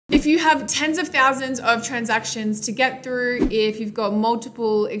If you have tens of thousands of transactions to get through, if you've got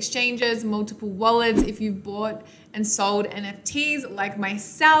multiple exchanges, multiple wallets, if you've bought and sold NFTs like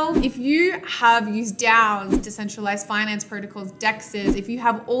myself, if you have used DAOs, decentralized finance protocols, DEXs, if you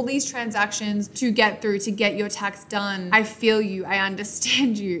have all these transactions to get through to get your tax done, I feel you, I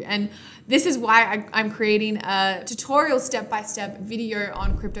understand you. And this is why I'm creating a tutorial step-by-step video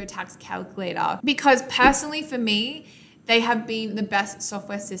on Crypto Tax Calculator, because personally for me, they have been the best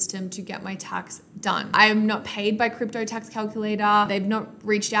software system to get my tax done. I am not paid by Crypto Tax Calculator. They've not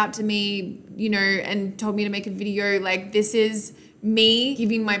reached out to me, and told me to make a video. Like, this is me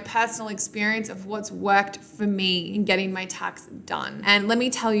giving my personal experience of what's worked for me in getting my tax done. And let me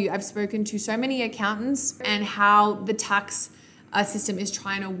tell you, I've spoken to so many accountants and how the tax system is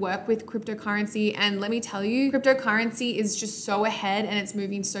trying to work with cryptocurrency. And let me tell you, cryptocurrency is just so ahead and it's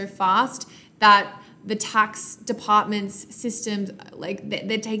moving so fast that the tax department's systems, like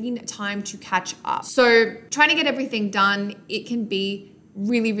they're taking time to catch up. So trying to get everything done, it can be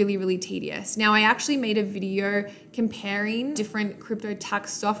really, really, really tedious. Now, I actually made a video comparing different crypto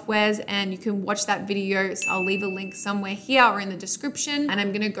tax softwares, and you can watch that video. So I'll leave a link somewhere here or in the description. And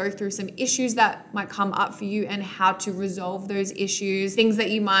I'm gonna go through some issues that might come up for you and how to resolve those issues, things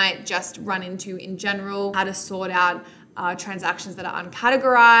that you might just run into in general, how to sort out transactions that are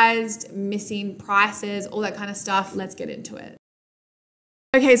uncategorized, missing prices, all that kind of stuff. Let's get into it.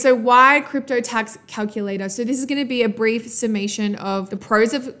 Okay, so why Crypto Tax Calculator? So this is going to be a brief summation of the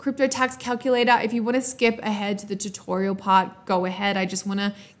pros of Crypto Tax Calculator. If you want to skip ahead to the tutorial part, go ahead. I just want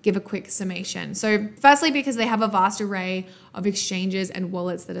to give a quick summation. So firstly, because they have a vast array of exchanges and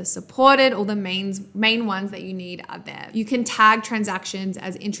wallets that are supported, all the main ones that you need are there. You can tag transactions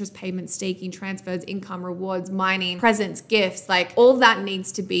as interest payments, staking, transfers, income, rewards, mining, presents, gifts, like all that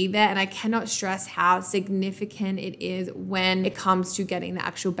needs to be there. And I cannot stress how significant it is when it comes to getting the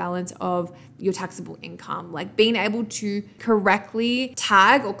actual balance of your taxable income. Like being able to correctly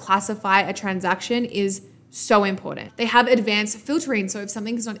tag or classify a transaction is so important. They have advanced filtering. So if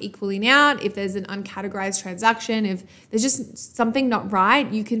something's not equaling out, if there's an uncategorized transaction, if there's just something not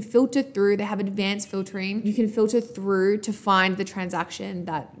right, you can filter through. They have advanced filtering. You can filter through to find the transaction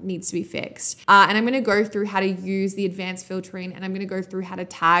that needs to be fixed. And I'm going to go through how to use the advanced filtering, and I'm going to go through how to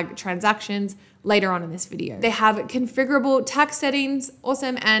tag transactions later on in this video. They have configurable tax settings,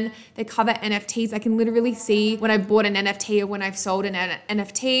 awesome, and they cover NFTs. I can literally see when I bought an NFT or when I've sold an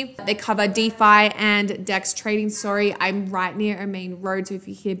NFT. They cover DeFi and DEX trading. Sorry, I'm right near a main road, so if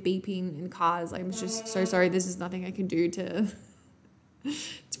you hear beeping in cars, I'm just so sorry. This is nothing I can do to...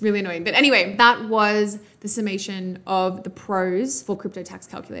 It's really annoying. But anyway, that was the summation of the pros for Crypto Tax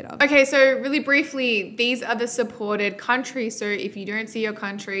Calculator. Okay, so really briefly, these are the supported countries. So if you don't see your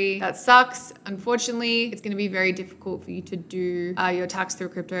country, that sucks. Unfortunately, it's going to be very difficult for you to do your tax through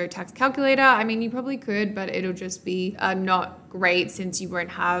Crypto Tax Calculator. I mean, you probably could, but it'll just be not great since you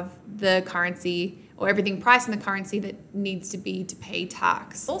won't have the currency or everything priced in the currency that needs to be to pay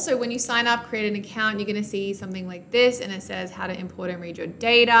tax. Also, when you sign up, create an account, you're gonna see something like this, and it says how to import and read your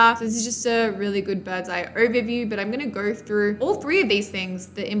data. So this is just a really good bird's eye overview, but I'm gonna go through all three of these things: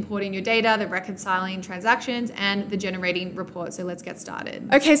 the importing your data, the reconciling transactions, and the generating reports. So let's get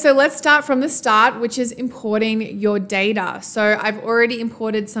started. Okay, so let's start from the start, which is importing your data. So I've already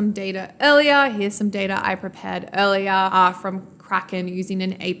imported some data earlier. Here's some data I prepared earlier from Kraken using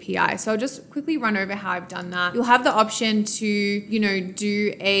an API. So I'll just quickly run over how I've done that. You'll have the option to,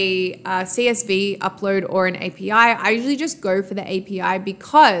 do a CSV upload or an API. I usually just go for the API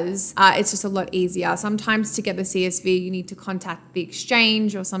because it's just a lot easier. Sometimes to get the CSV, you need to contact the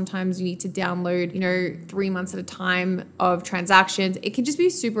exchange, or sometimes you need to download, 3 months at a time of transactions. It can just be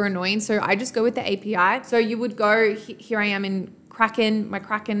super annoying. So I just go with the API. So you would go, here I am in Kraken, my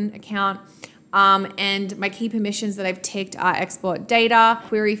Kraken account. And my key permissions that I've ticked are export data,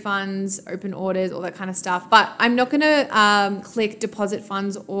 query funds, open orders, all that kind of stuff. But I'm not gonna click deposit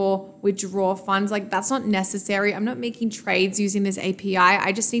funds or withdraw funds. Like, that's not necessary. I'm not making trades using this API.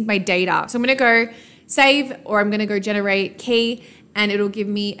 I just need my data. So I'm gonna go save, or I'm gonna go generate key, and it'll give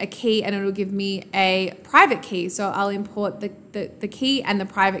me a key and it'll give me a private key. So I'll import the key and the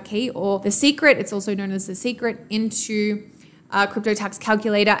private key, or the secret, it's also known as the secret, into Crypto Tax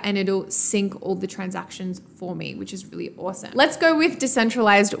Calculator, and it'll sync all the transactions for me, which is really awesome. Let's go with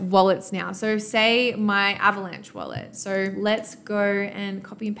decentralized wallets now. So say my Avalanche wallet. So let's go and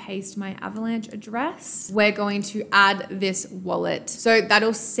copy and paste my Avalanche address. We're going to add this wallet. So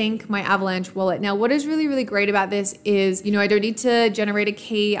that'll sync my Avalanche wallet. Now, what is really, really great about this is, I don't need to generate a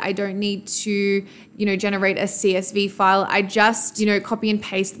key. I don't need to, generate a CSV file. I just, copy and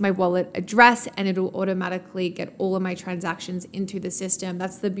paste my wallet address and it'll automatically get all of my transactions into the system.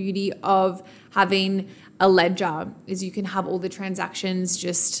 That's the beauty of having a ledger, is you can have all the transactions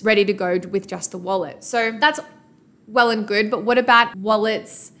just ready to go with just the wallet. So that's well and good, but what about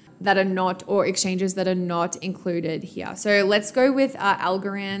wallets that are not, or exchanges that are not included here? So let's go with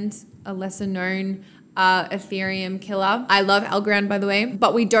Algorand, a lesser known Ethereum killer. I love Algorand, by the way,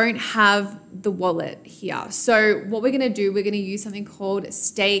 but we don't have the wallet here. So what we're gonna do, we're gonna use something called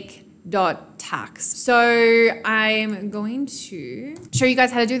stake.tax. So I'm going to show you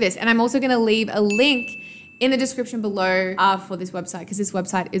guys how to do this. And I'm also gonna leave a link in the description below for this website, because this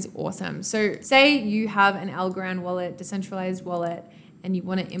website is awesome. So say you have an Algorand wallet, decentralized wallet, and you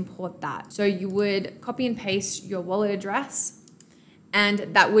want to import that. So you would copy and paste your wallet address, and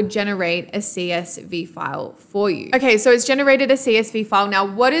that would generate a CSV file for you. Okay, so it's generated a CSV file. Now,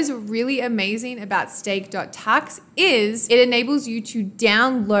 what is really amazing about stake.tax is it enables you to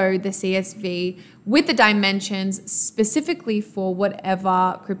download the CSV with the dimensions specifically for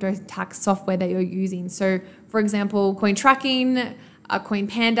whatever crypto tax software that you're using. So for example, coin tracking, Coin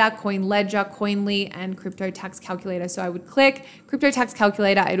Panda, Coin Ledger, Coinly, and Crypto Tax Calculator. So I would click Crypto Tax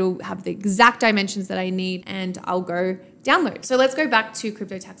Calculator. It'll have the exact dimensions that I need, and I'll go download. So let's go back to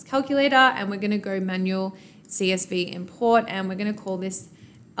Crypto Tax Calculator, and we're gonna go manual CSV import, and we're gonna call this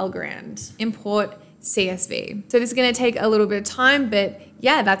Algorand import CSV. So this is gonna take a little bit of time, but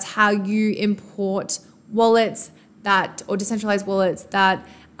yeah, that's how you import wallets or decentralized wallets that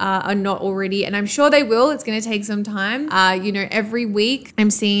are not already, and I'm sure they will. It's going to take some time. Every week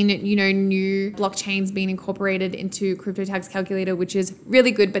I'm seeing, new blockchains being incorporated into Crypto Tax Calculator, which is really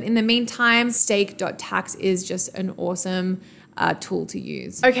good. But in the meantime, stake.tax is just an awesome tool to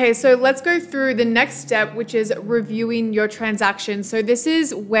use. Okay, so let's go through the next step, which is reviewing your transactions. So this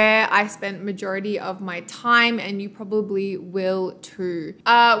is where I spent majority of my time, and you probably will too.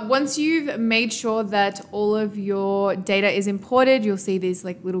 Once you've made sure that all of your data is imported, you'll see these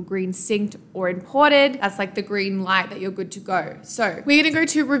like little green synced or imported. That's like the green light that you're good to go. So we're gonna go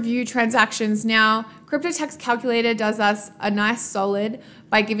to review transactions now. Crypto Tax Calculator does us a nice solid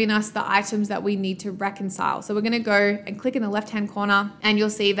by giving us the items that we need to reconcile. So we're gonna go and click in the left-hand corner, and you'll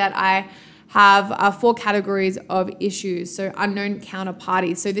see that I have 4 categories of issues. So unknown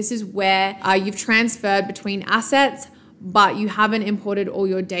counterparty. So this is where you've transferred between assets, but you haven't imported all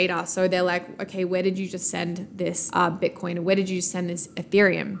your data. So they're like, okay, where did you just send this Bitcoin? Or where did you just send this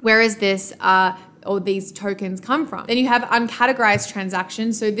Ethereum? Where is this or these tokens come from? Then you have uncategorized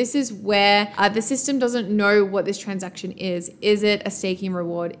transactions. So this is where the system doesn't know what this transaction is. Is it a staking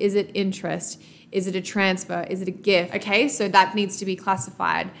reward? Is it interest? Is it a transfer? Is it a gift? Okay, so that needs to be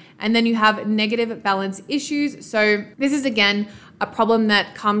classified. And then you have negative balance issues. So this is again a problem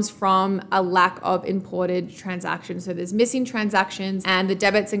that comes from a lack of imported transactions. So there's missing transactions, and the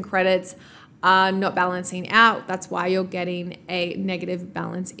debits and credits are not balancing out. That's why you're getting a negative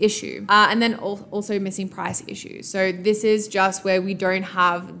balance issue. And then also missing price issues. So this is just where we don't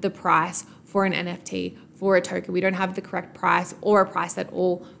have the price for an NFT, for a token. We don't have the correct price or a price at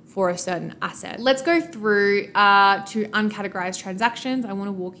all for a certain asset. Let's go through to uncategorized transactions. I want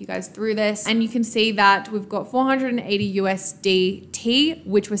to walk you guys through this, and you can see that we've got 480 USDT,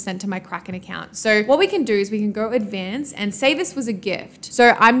 which was sent to my Kraken account. So what we can do is we can go advanced and say this was a gift.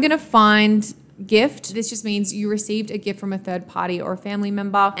 So I'm gonna find gift. This just means you received a gift from a third party or a family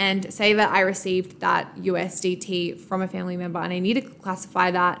member, and say that I received that USDT from a family member and I need to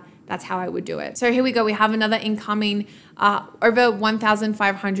classify that. That's how I would do it. So here we go. We have another incoming over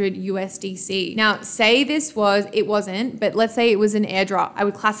 1,500 USDC. Now, say it wasn't, but let's say it was an airdrop. I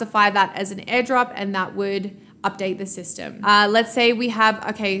would classify that as an airdrop, and that would update the system. Let's say we have,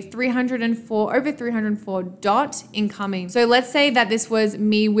 okay, over 304 dot incoming. So let's say that this was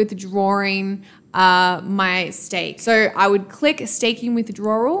me withdrawing my stake. So I would click staking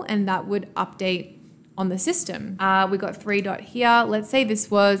withdrawal, and that would update on the system. We got 3 dot here. Let's say this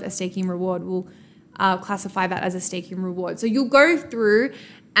was a staking reward. We'll classify that as a staking reward. So you'll go through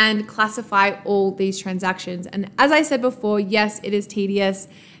and classify all these transactions. And as I said before, yes, it is tedious.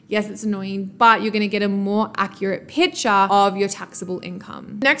 Yes, it's annoying, but you're gonna get a more accurate picture of your taxable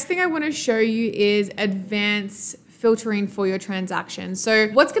income. Next thing I wanna show you is advanced filtering for your transactions. So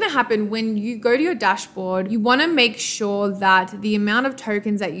what's gonna happen when you go to your dashboard, you wanna make sure that the amount of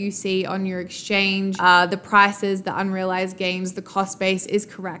tokens that you see on your exchange, the prices, the unrealized gains, the cost base is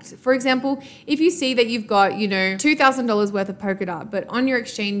correct. For example, if you see that you've got, $2,000 worth of Polkadot, but on your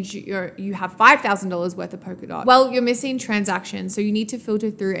exchange, you have $5,000 worth of Polkadot, well, you're missing transactions. So you need to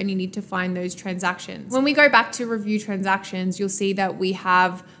filter through and you need to find those transactions. When we go back to review transactions, you'll see that we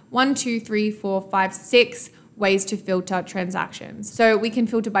have 1, 2, 3, 4, 5, 6 ways to filter transactions. So we can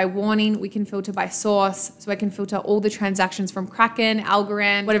filter by warning, we can filter by source. So I can filter all the transactions from Kraken,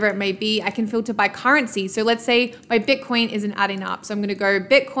 Algorand, whatever it may be. I can filter by currency. So let's say my Bitcoin isn't adding up. So I'm gonna go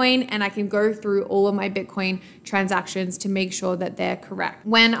Bitcoin and I can go through all of my Bitcoin transactions to make sure that they're correct.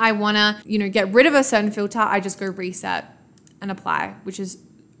 When I wanna, get rid of a certain filter, I just go reset and apply, which is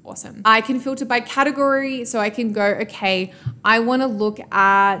awesome. I can filter by category. So I can go, okay, I want to look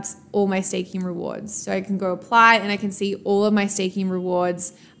at all my staking rewards. So I can go apply and I can see all of my staking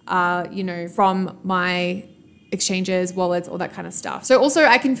rewards, from my exchanges, wallets, all that kind of stuff. So also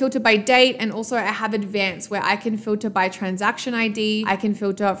I can filter by date, and also I have advanced where I can filter by transaction ID. I can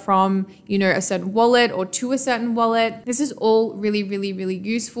filter from, a certain wallet or to a certain wallet. This is all really, really, really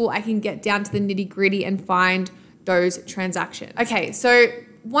useful. I can get down to the nitty gritty and find those transactions. Okay, so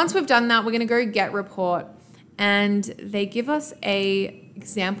once we've done that, we're gonna go get report, and they give us a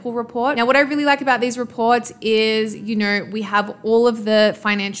example report. Now, what I really like about these reports is, we have all of the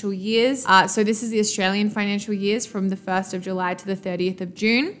financial years. So this is the Australian financial years from the 1st of July to the 30th of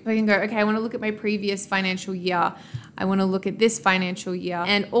June. So I can go, okay, I wanna look at my previous financial year. I wanna look at this financial year,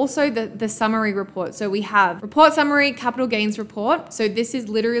 and also the summary report. So we have report summary, capital gains report. So this is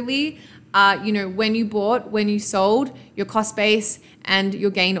literally when you bought, when you sold, your cost base, and your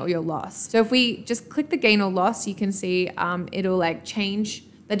gain or your loss. So if we just click the gain or loss, you can see it'll change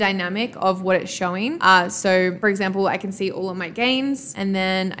the dynamic of what it's showing. So for example, I can see all of my gains, and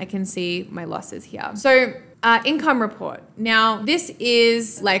then I can see my losses here. So income report. Now this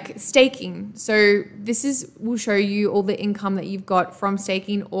is like staking. So will show you all the income that you've got from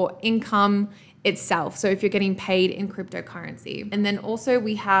staking or income itself. So if you're getting paid in cryptocurrency. And then also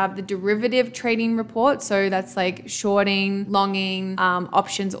we have the derivative trading report. So that's like shorting, longing,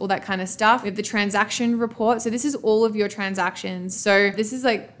 options, all that kind of stuff. We have the transaction report. So this is all of your transactions. So this is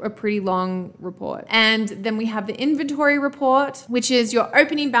like a pretty long report. And then we have the inventory report, which is your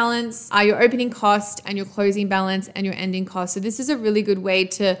opening balance, your opening cost, and your closing balance, and your ending cost. So this is a really good way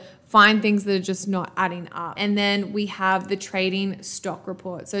to find things that are just not adding up. And then we have the trading stock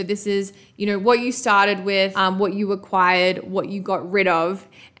report. So this is, what you started with, what you acquired, what you got rid of,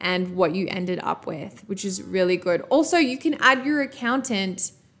 and what you ended up with, which is really good. Also, you can add your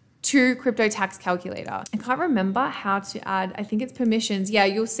accountant to Crypto Tax Calculator. I can't remember how to add, I think it's permissions. Yeah,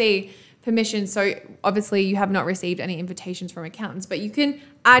 you'll see permissions. So obviously you have not received any invitations from accountants, but you can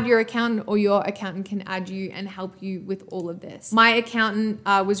add your accountant, or your accountant can add you and help you with all of this. My accountant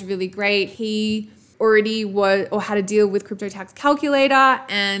was really great. He already had a deal with Crypto Tax Calculator,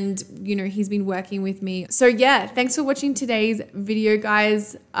 and he's been working with me. So yeah, thanks for watching today's video,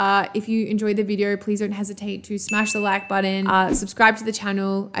 guys. If you enjoyed the video, please don't hesitate to smash the like button, subscribe to the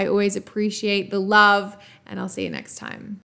channel. I always appreciate the love, and I'll see you next time.